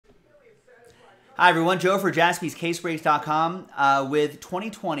Hi everyone, Joe for jaspyscasebreaks.com with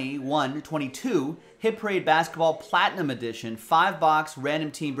 2021-22 Hit Parade Basketball Platinum Edition 5-box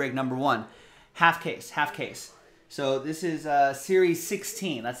random team break number 1. Half case. So this is Series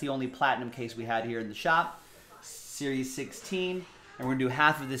 16. That's the only platinum case we had here in the shop. Series 16. And we're going to do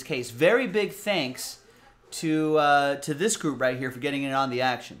half of this case. Very big thanks to this group right here for getting in on the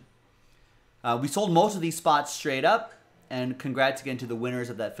action. We sold most of these spots straight up. And congrats again to the winners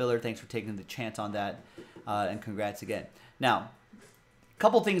of that filler. Thanks for taking the chance on that. And congrats again. Now, a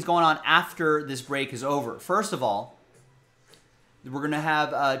couple things going on after this break is over. First of all, we're going to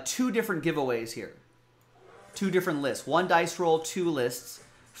have 2 different giveaways here. 2 different lists. 1 dice roll, 2 lists.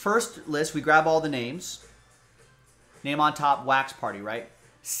 First list, we grab all the names. Name on top, wax party, right?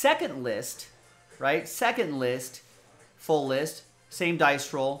 Second list, right? Second list, full list, same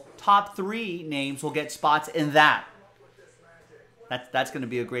dice roll. Top 3 names will get spots in that. That's going to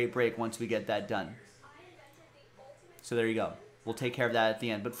be a great break once we get that done. So there you go. We'll take care of that at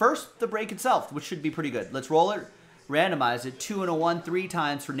the end. But first, the break itself, which should be pretty good. Let's roll it, randomize it, 2 and a 1, 3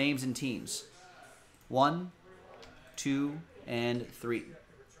 times for names and teams. 1, 2, and 3.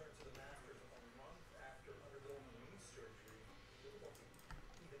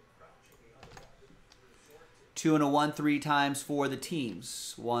 Two and a 1, 3 times for the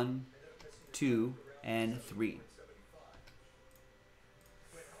teams. 1, 2, and 3.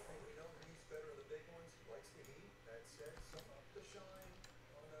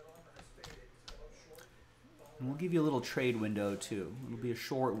 And we'll give you a little trade window too. It'll be a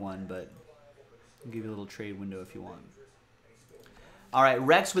short one, but we'll give you a little trade window if you want. All right,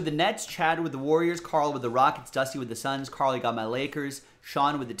 Rex with the Nets, Chad with the Warriors, Carl with the Rockets, Dusty with the Suns, Carl, you got my Lakers,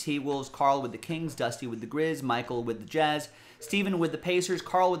 Sean with the T-Wolves, Carl with the Kings, Dusty with the Grizz, Michael with the Jazz, Steven with the Pacers,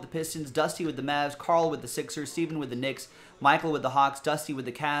 Carl with the Pistons, Dusty with the Mavs, Carl with the Sixers, Steven with the Knicks, Michael with the Hawks, Dusty with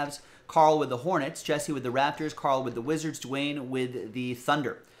the Cavs, Carl with the Hornets, Jesse with the Raptors, Carl with the Wizards, Dwayne with the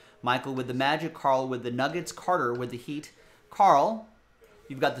Thunder. Michael with the Magic, Carl with the Nuggets, Carter with the Heat. Carl,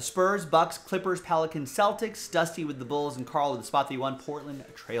 you've got the Spurs, Bucks, Clippers, Pelicans, Celtics, Dusty with the Bulls, and Carl with the spot that you won, Portland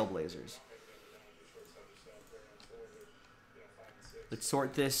Trailblazers. Let's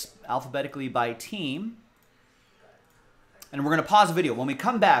sort this alphabetically by team. And we're going to pause the video. When we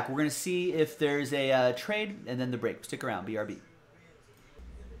come back, we're going to see if there's a trade and then the break. Stick around, BRB.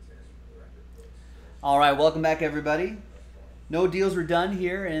 All right, welcome back, everybody. No deals were done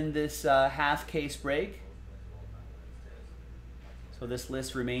here in this half case break. So this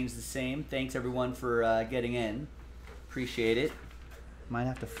list remains the same. Thanks everyone for getting in. Appreciate it. Might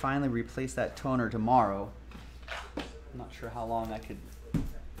have to finally replace that toner tomorrow. I'm not sure how long I could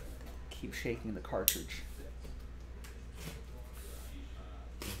keep shaking the cartridge.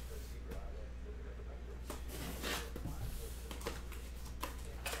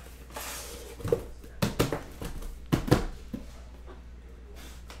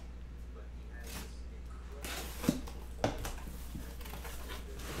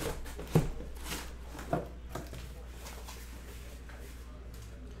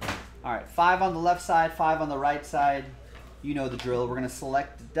 All right, 5 on the left side, 5 on the right side. You know the drill. We're going to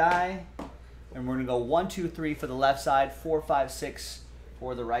select the die, and we're going to go 1, 2, 3 for the left side, 4, 5, 6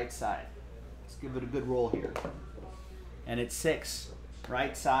 for the right side. Let's give it a good roll here. And it's 6,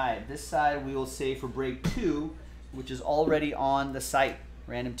 right side. This side we will save for break 2, which is already on the site,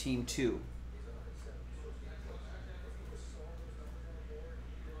 random team 2.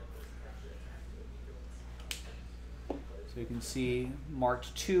 So you can see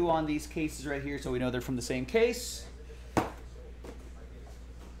marked 2 on these cases right here, so we know they're from the same case.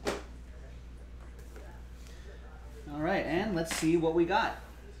 All right, and let's see what we got.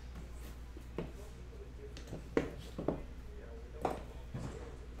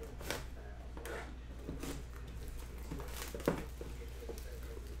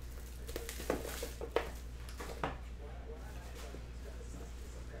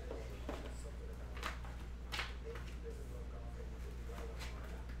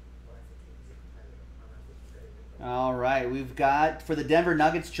 All right, we've got, for the Denver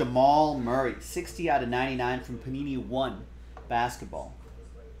Nuggets, Jamal Murray. 60 out of 99 from Panini 1 basketball.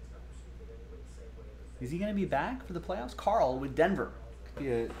 Is he going to be back for the playoffs? Carl with Denver. Could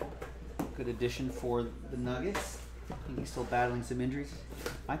be a good addition for the Nuggets. I think he's still battling some injuries.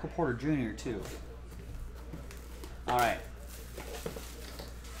 Michael Porter Jr. too. All right.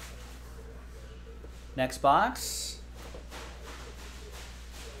 Next box.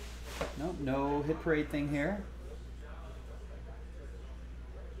 Nope, no hit parade thing here.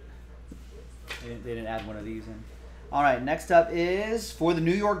 They didn't add one of these in. All right, next up is for the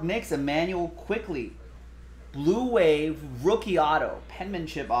New York Knicks, Emmanuel Quickly. Blue Wave rookie auto,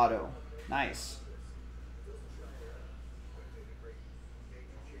 penmanship auto. Nice.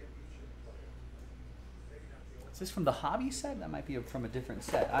 this from the hobby set? That might be from a different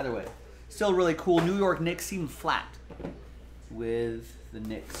set. Either way, still really cool. New York Knicks seem flat with the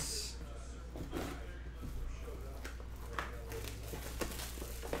Knicks.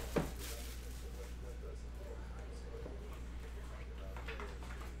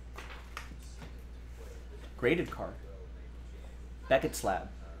 Graded card. Beckett slab.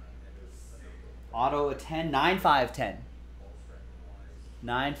 Auto a 10, 9/5/10.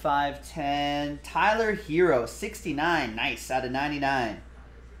 9/5/10. Tyler Hero, 69. Nice, out of 99.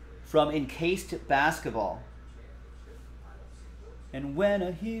 From Encased Basketball. And when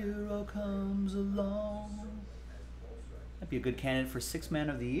a hero comes along. That'd be a good candidate for 6th Man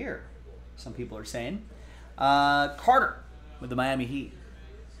of the Year, some people are saying. Carter with the Miami Heat.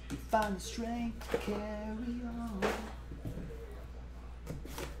 You find the strength to carry on.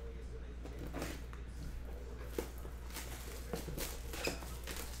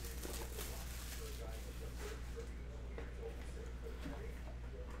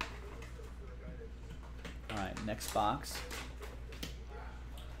 All right, next box.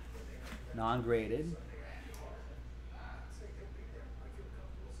 Non-graded.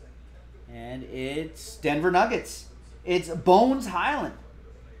 And it's Denver Nuggets. It's Bones Highland.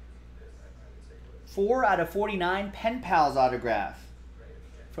 4/49 Pen Pals autograph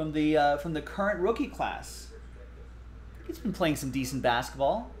from the current rookie class. He's been playing some decent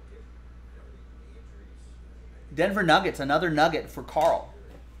basketball. Denver Nuggets, another nugget for Carl.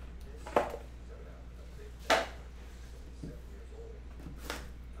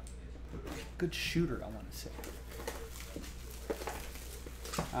 Good shooter, I want to say.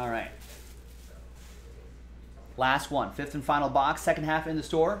 All right. Last one, 5th and final box, second half in the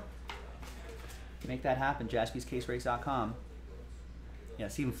store. Make that happen, jaspyscasebreaks.com. Yeah,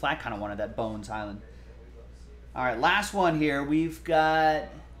 Stephen Flack kind of wanted that Bones Highland. All right, last one here. We've got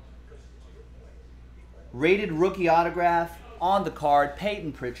rated rookie autograph on the card,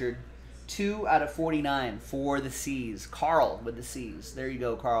 Peyton Pritchard, 2/49 for the C's. Carl with the C's. There you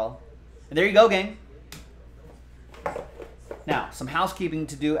go, Carl. And there you go, gang. Now, some housekeeping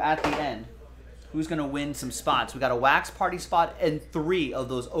to do at the end. Who's going to win some spots? We got a Wax Party spot and 3 of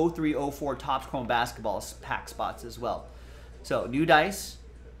those 03-04 Topps Chrome Basketball pack spots as well. So, new dice,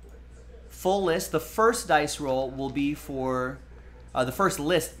 full list. The first dice roll will be for, the first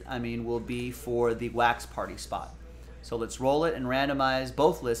list, will be for the Wax Party spot. So let's roll it and randomize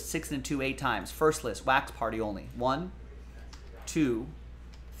both lists, 6 and 2, 8 times. First list, Wax Party only. 1, 2,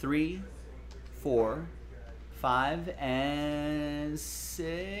 3, 4, 5, and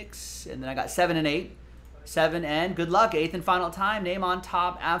 6. And then I got 7 and 8. 7 and good luck. 8th and final time. Name on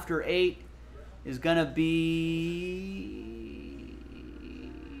top after 8 is going to be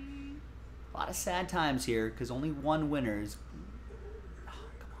a lot of sad times here because only one winner is. Oh,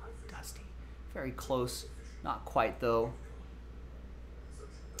 come on, Dusty. Very close. Not quite, though.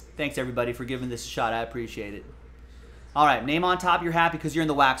 Thanks, everybody, for giving this a shot. I appreciate it. All right, name on top. You're happy because you're in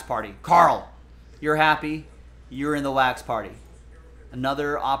the Wax Party. Carl, you're happy. You're in the Wax Party.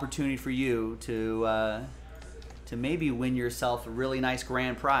 Another opportunity for you to maybe win yourself a really nice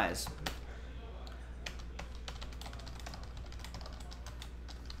grand prize.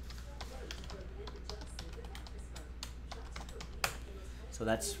 So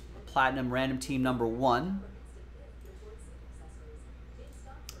that's Platinum Random Team number 1.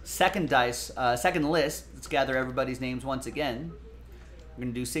 Second dice, second list. Let's gather everybody's names once again. We're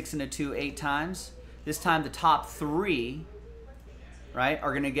going to do 6 and a 2, 8 times. This time the top 3, right,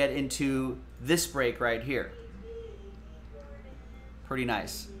 are going to get into this break right here. Pretty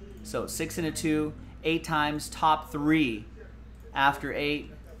nice. So 6 and a 2, 8 times, top 3 after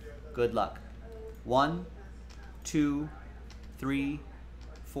 8. Good luck. 1, 2, 3,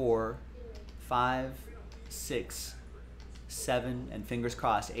 4, 5, 6, 7, and fingers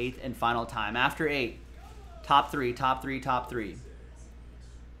crossed, 8th and final time. After 8, top 3, top 3, top 3.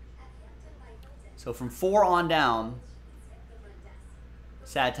 So from 4 on down,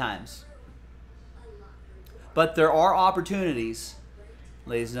 sad times. But there are opportunities,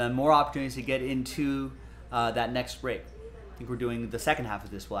 ladies and gentlemen, more opportunities to get into that next break. I think we're doing the second half of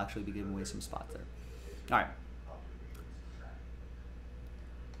this. We'll actually be giving away some spots there. All right.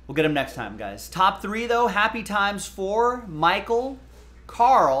 We'll get them next time, guys. Top 3, though, happy times for Michael,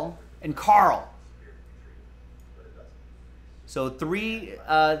 Carl, and Carl. So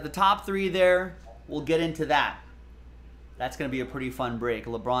the top 3 there, we'll get into that. That's going to be a pretty fun break.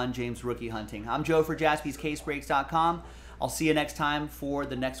 LeBron James rookie hunting. I'm Joe for JaspysCaseBreaks.com. I'll see you next time for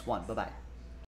the next one. Bye-bye.